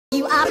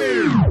you up.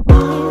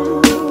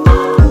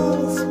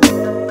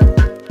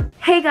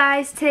 Hey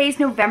guys, today's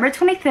November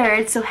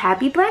 23rd, so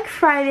happy Black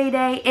Friday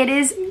day. It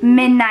is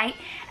midnight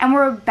and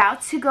we're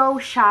about to go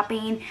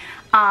shopping,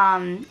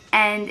 and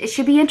it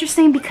should be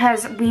interesting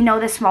because we know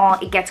this mall,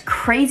 it gets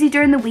crazy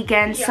during the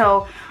weekend,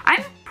 so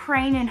I'm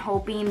praying and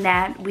hoping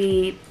that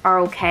we are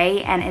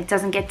okay and it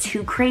doesn't get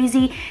too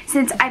crazy,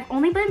 since I've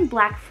only been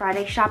Black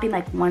Friday shopping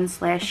like once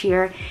last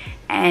year,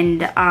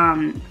 and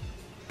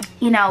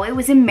you know, it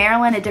was in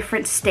Maryland, a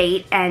different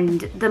state, and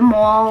the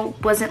mall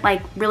wasn't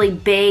like really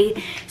big,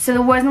 so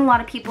there wasn't a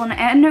lot of people,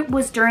 and it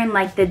was during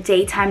like the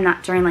daytime,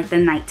 not during like the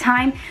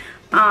nighttime.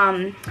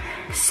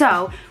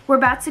 So we're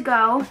about to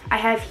go. I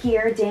have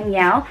here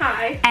Danielle.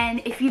 Hi.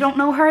 And if you don't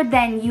know her,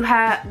 then you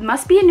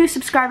must be a new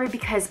subscriber,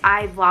 because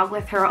I vlog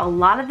with her a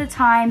lot of the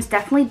times,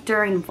 definitely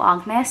during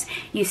Vlogmas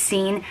you've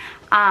seen,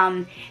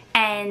 and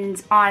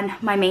on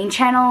my main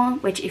channel,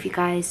 which if you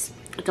guys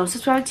don't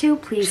subscribe to,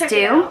 please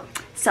do.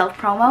 Self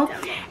promo,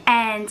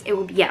 and it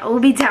will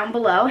be down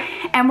below.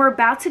 And we're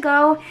about to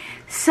go,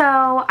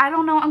 so I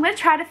don't know, I'm gonna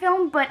try to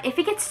film, but if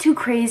it gets too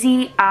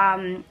crazy,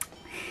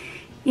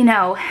 you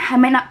know, I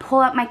might not pull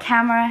out my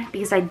camera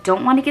because I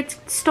don't want to get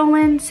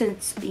stolen,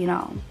 since, you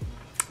know,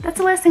 that's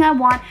the last thing I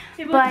want.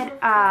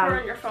 But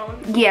on your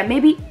phone. Yeah,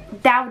 maybe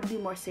that would be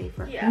more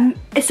safer. Yeah.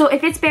 So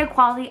if it's bad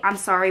quality, I'm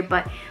sorry,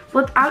 but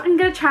I'm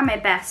gonna try my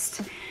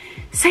best.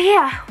 So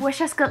yeah,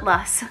 wish us good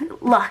luck.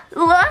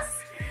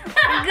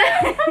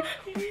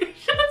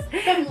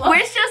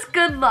 Wish us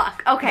good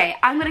luck. Okay,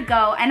 I'm gonna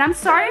go, and I'm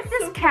sorry if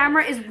this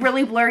camera is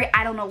really blurry.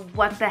 I don't know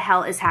what the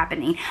hell is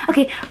happening.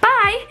 Okay,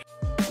 bye.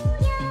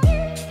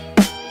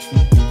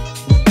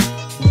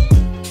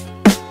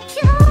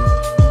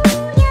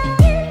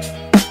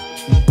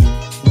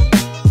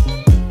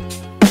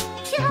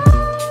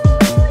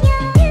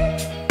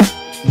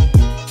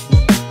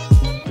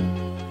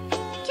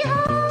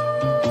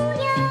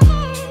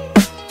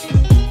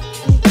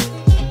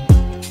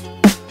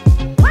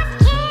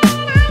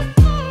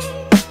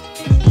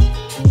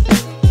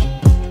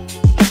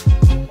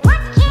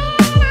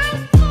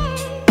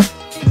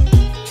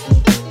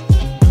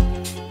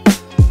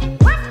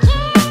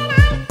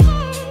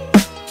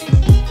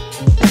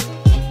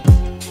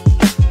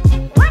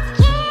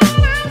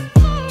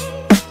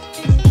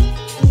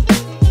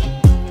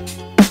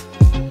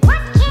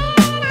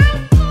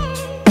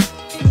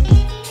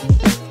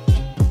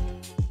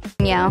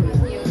 Yeah.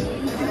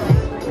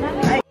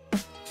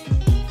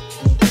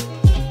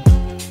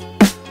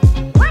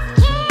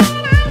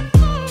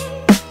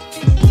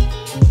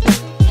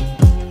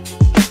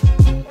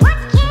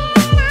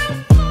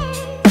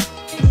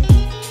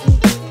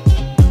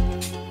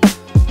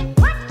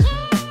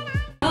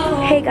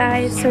 Hey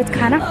guys, so it's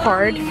kind of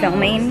hard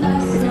filming.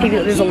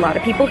 There's a lot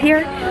of people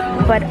here,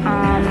 but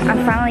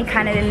I'm finally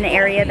kind of in an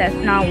area that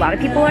not a lot of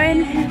people are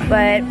in,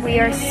 but we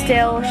are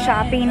still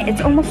shopping.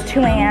 It's almost 2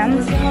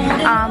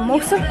 a.m.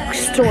 Most of the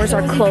stores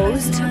are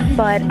closed,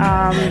 but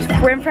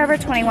we're in Forever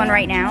 21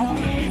 right now,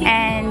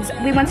 and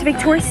we went to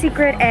Victoria's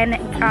Secret and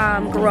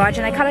Garage,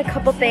 and I got a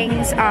couple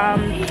things,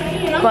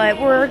 but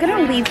we're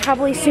gonna leave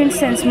probably soon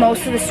since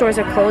most of the stores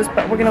are closed,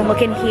 but we're gonna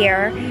look in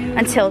here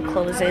until it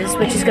closes,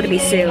 which is gonna be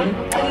soon.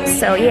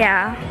 So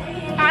yeah.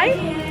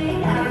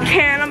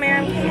 I'm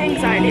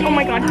anxiety. Oh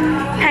my god.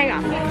 Hang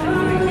on.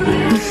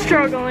 I'm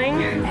struggling.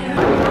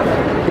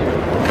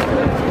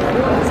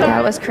 So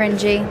That was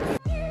cringy.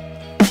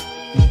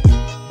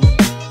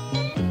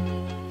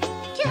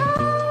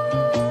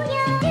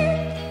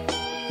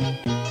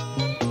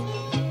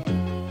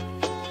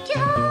 oh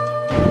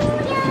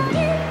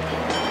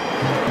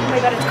my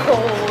god, it's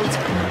cold.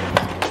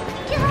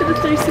 Look at the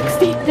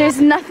 360. There's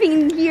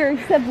nothing here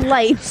except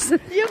lights.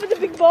 Yeah, but the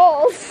big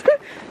balls.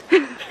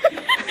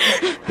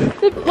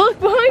 Look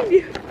behind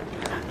you.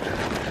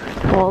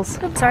 Balls.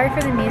 Sorry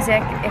for the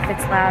music if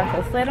it's loud.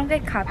 Hopefully I don't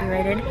get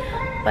copyrighted.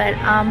 But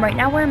right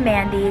now we're in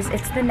Mandy's.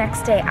 It's the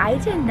next day. I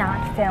did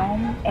not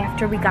film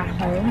after we got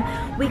home.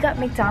 We got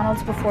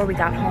McDonald's before we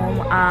got home,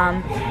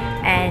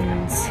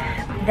 and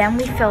then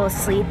we fell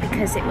asleep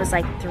because it was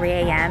like 3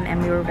 a.m.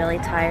 and we were really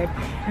tired.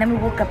 And then we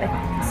woke up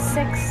at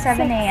 6,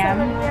 7 a.m.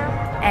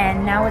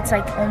 and now it's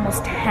like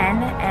almost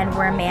 10 and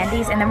we're in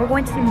Mandy's, and then we're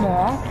going to the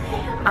mall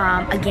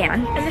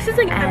again. And this is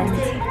like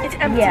empty. It's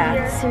empty. Yeah,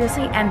 here.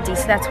 seriously empty.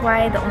 So that's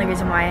why, the only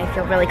reason why I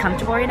feel really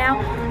comfortable right now.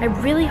 I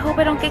really hope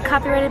I don't get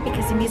copyrighted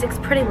because the music's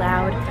pretty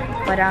loud.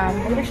 But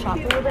we're gonna shop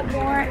a little bit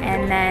more,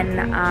 and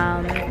then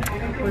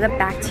we'll get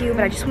back to you.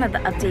 But I just wanted to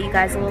update you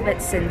guys a little bit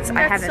since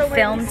I haven't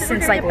filmed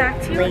since like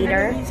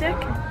later. Music.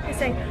 I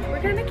say we're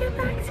gonna get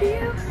back to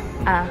you.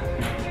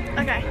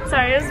 Okay.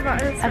 Sorry. It was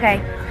Okay.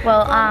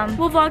 Well,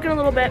 we'll vlog in a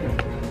little bit.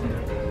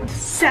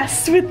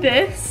 Obsessed with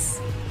this.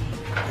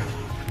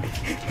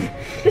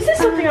 This is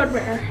something I'd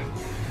wear.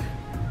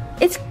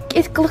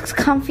 It looks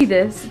comfy.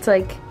 It's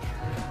like,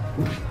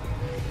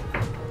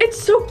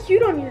 it's so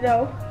cute on you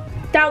though.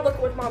 That would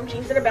look with mom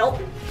jeans and a belt.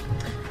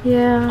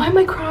 yeah. Why am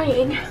I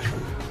crying?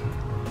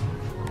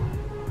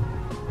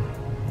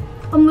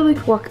 I'm literally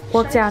walk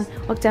down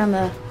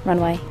the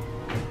runway.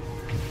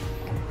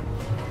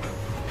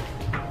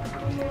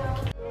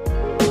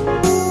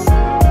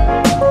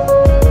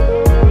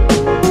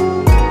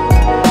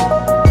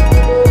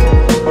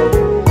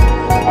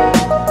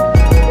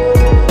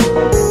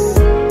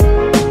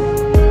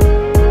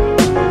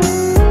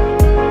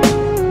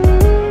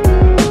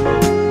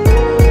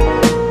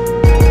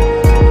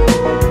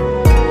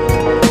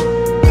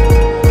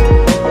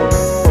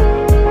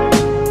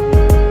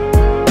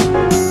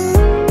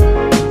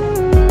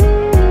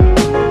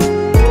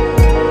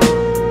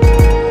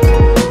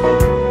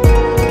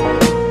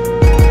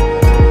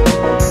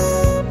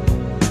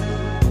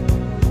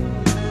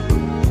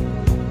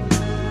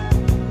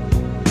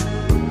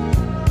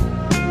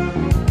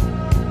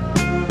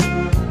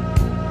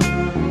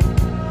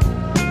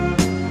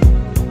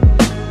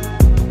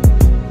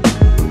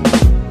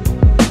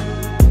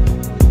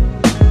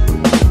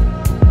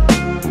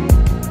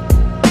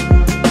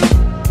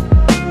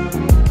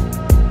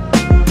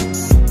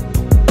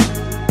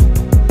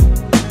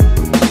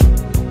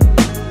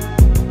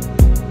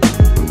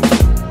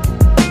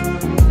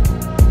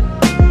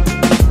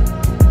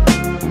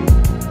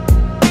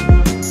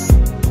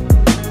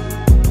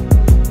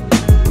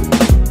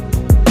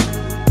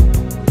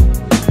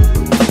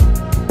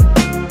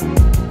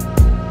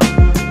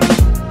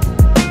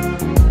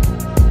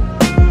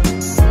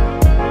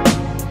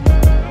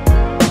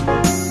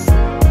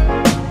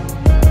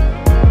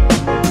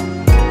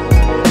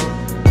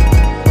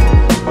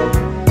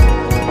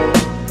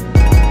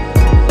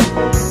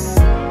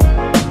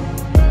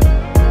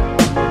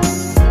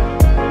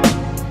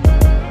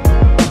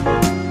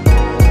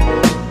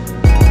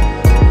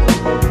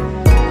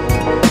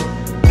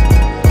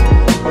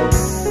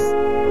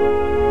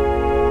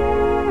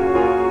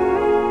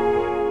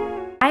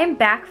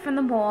 Back from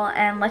the mall,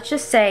 and let's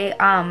just say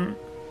I'm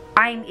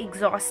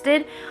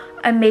exhausted.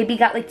 I maybe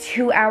got like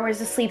 2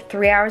 hours of sleep,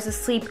 3 hours of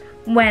sleep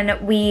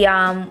when we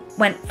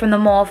went from the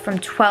mall from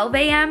 12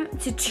 a.m.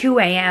 to 2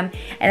 a.m.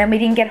 and then we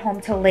didn't get home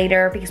till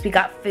later because we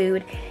got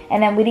food,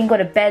 and then we didn't go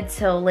to bed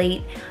till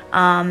late,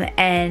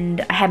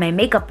 and I had my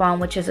makeup on,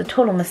 which is a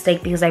total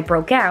mistake because I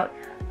broke out,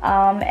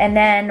 and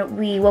then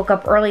we woke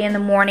up early in the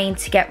morning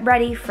to get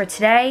ready for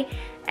today,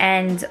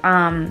 and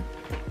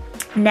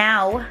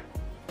now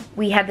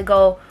we had to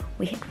go.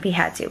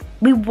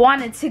 We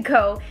wanted to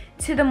go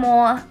to the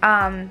mall.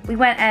 We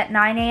went at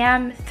 9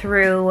 a.m.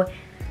 through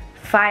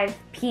 5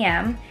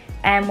 p.m.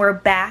 and we're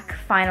back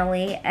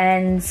finally,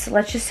 and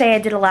let's just say I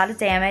did a lot of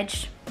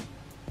damage.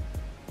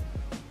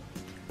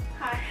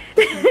 Hi.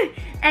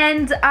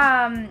 And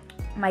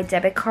my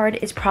debit card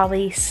is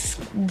probably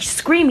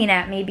screaming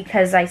at me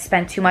because I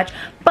spent too much,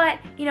 but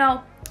you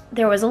know,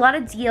 there was a lot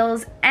of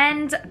deals,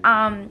 and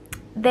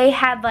they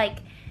had like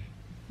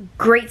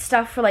great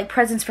stuff for like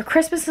presents for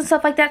Christmas and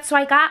stuff like that, so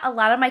I got a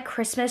lot of my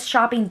Christmas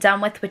shopping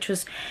done with, which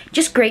was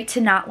just great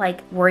to not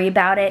like worry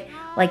about it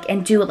like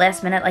and do it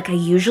last minute like I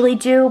usually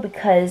do,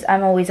 because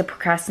I'm always a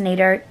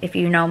procrastinator. If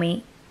you know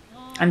me,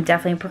 I'm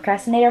definitely a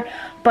procrastinator.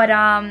 But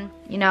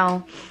you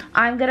know,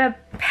 I'm gonna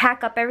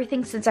pack up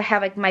everything since I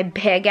have like my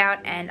bag out,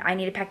 and I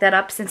need to pack that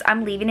up since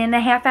I'm leaving in a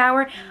half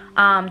hour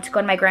to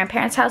go to my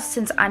grandparents' house,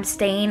 since I'm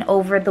staying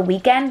over the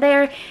weekend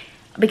there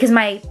because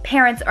my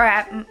parents are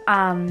at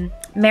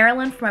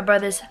Maryland for my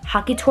brother's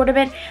hockey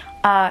tournament,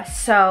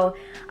 so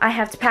I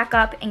have to pack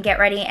up and get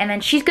ready, and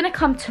then she's gonna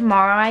come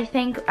tomorrow, I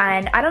think,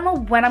 and I don't know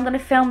when I'm gonna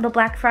film the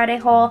Black Friday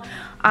haul.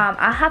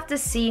 I'll have to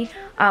see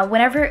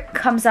whenever it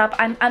comes up.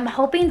 I'm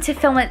hoping to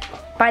film it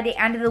by the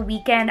end of the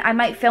weekend. I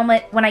might film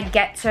it when I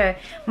get to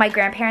my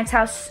grandparents'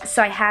 house,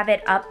 so I have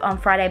it up on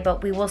Friday,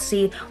 but we will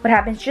see what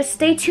happens. Just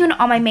stay tuned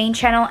on my main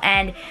channel,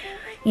 and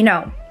you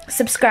know,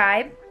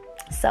 subscribe,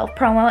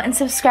 self-promo, and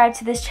subscribe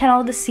to this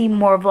channel to see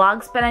more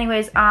vlogs. But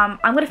anyways, I'm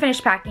gonna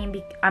finish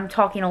packing. I'm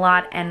talking a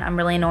lot and I'm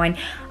really annoying.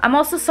 I'm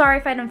also sorry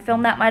if I didn't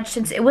film that much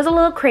since it was a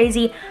little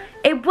crazy.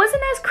 It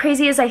wasn't as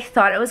crazy as I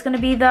thought it was gonna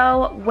be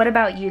though. What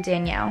about you,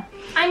 Danielle?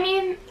 I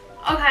mean,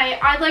 okay,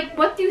 I like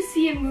what you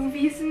see in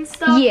movies and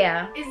stuff.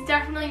 Yeah, is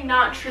definitely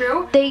not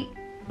true.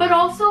 But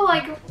also,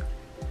 like,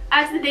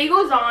 as the day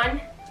goes on,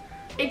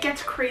 it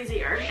gets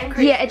crazier and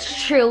crazier. Yeah,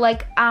 it's true.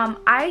 Like,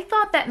 I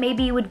thought that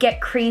maybe it would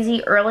get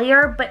crazy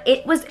earlier, but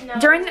it was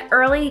during the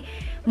early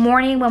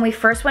morning when we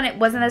first went, it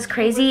wasn't as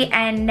crazy,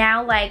 and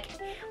now, like,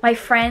 my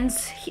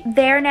friend's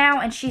there now,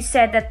 and she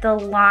said that the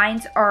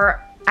lines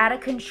are out of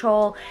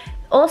control.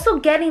 Also,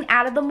 getting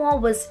out of the mall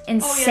was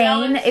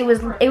insane.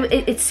 Oh, yeah,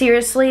 it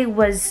seriously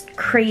was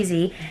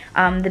crazy.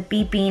 The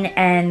beeping,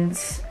 and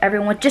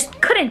everyone just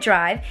couldn't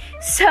drive.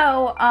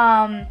 So,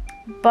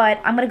 but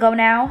I'm gonna go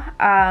now.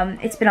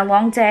 It's been a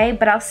long day,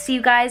 but I'll see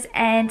you guys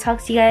and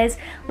talk to you guys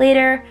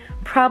later,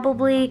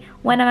 probably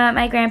when I'm at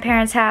my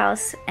grandparents'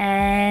 house,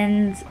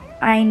 and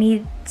I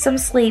need some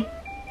sleep.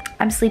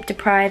 I'm sleep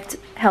deprived.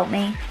 Help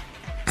me.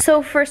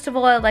 So first of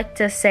all, I'd like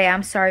to say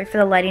I'm sorry for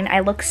the lighting.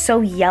 I look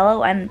so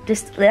yellow. I'm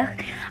just,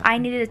 ugh. I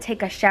needed to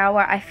take a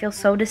shower. I feel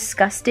so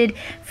disgusted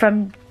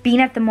from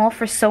being at the mall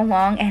for so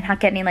long and not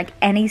getting like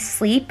any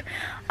sleep.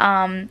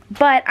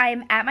 But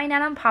I'm at my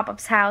Nana and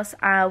Pop-Up's house.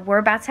 We're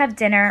about to have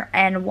dinner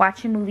and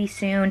watch a movie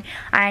soon.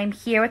 I'm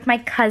here with my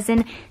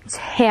cousin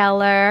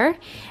Taylor.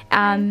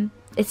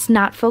 It's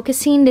not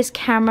focusing. This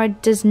camera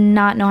does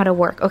not know how to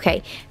work.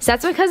 Okay, so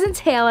that's my cousin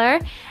Taylor,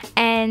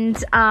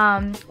 and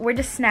we're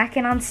just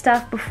snacking on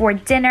stuff before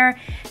dinner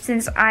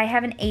since I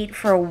haven't ate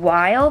for a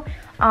while.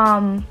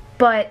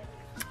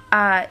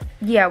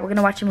 Yeah, we're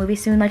gonna watch a movie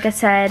soon, like I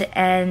said,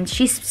 and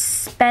she's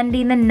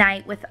spending the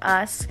night with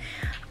us.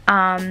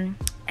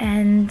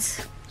 And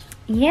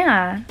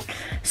yeah,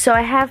 so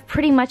I have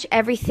pretty much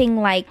everything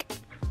like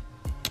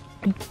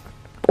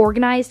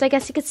organized, I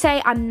guess you could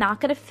say. I'm not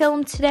gonna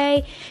film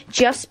today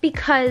just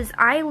because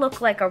I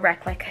look like a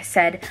wreck. Like I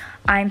said,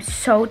 I'm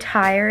so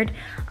tired.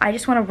 I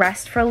just want to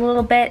rest for a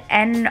little bit,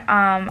 and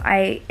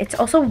it's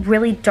also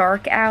really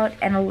dark out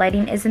and the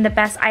lighting isn't the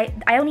best. I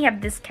only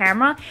have this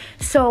camera,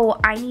 so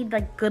I need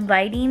like good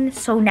lighting,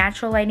 so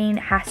natural lighting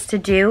has to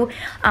do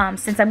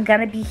since I'm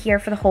gonna be here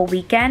for the whole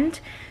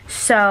weekend.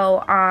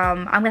 So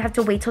I'm gonna have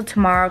to wait till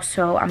tomorrow,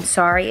 so I'm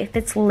sorry if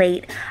it's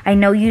late. I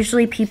know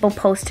usually people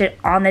post it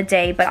on the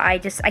day, but I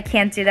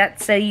can't do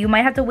that, so you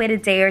might have to wait a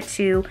day or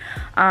two.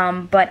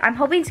 But I'm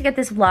hoping to get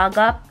this vlog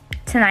up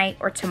tonight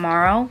or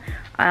tomorrow,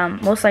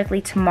 most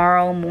likely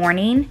tomorrow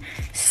morning.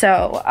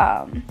 So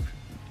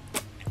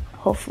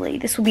hopefully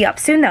this will be up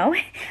soon though.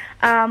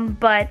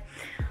 But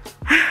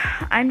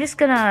I'm just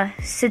gonna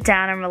sit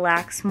down and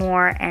relax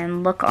more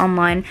and look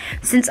online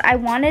since I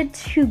wanted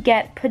to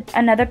get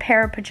another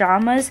pair of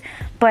pajamas,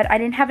 but I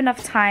didn't have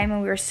enough time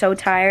and we were so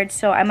tired,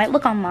 so I might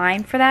look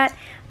online for that.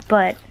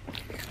 But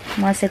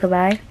I want to say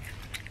goodbye.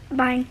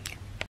 Bye.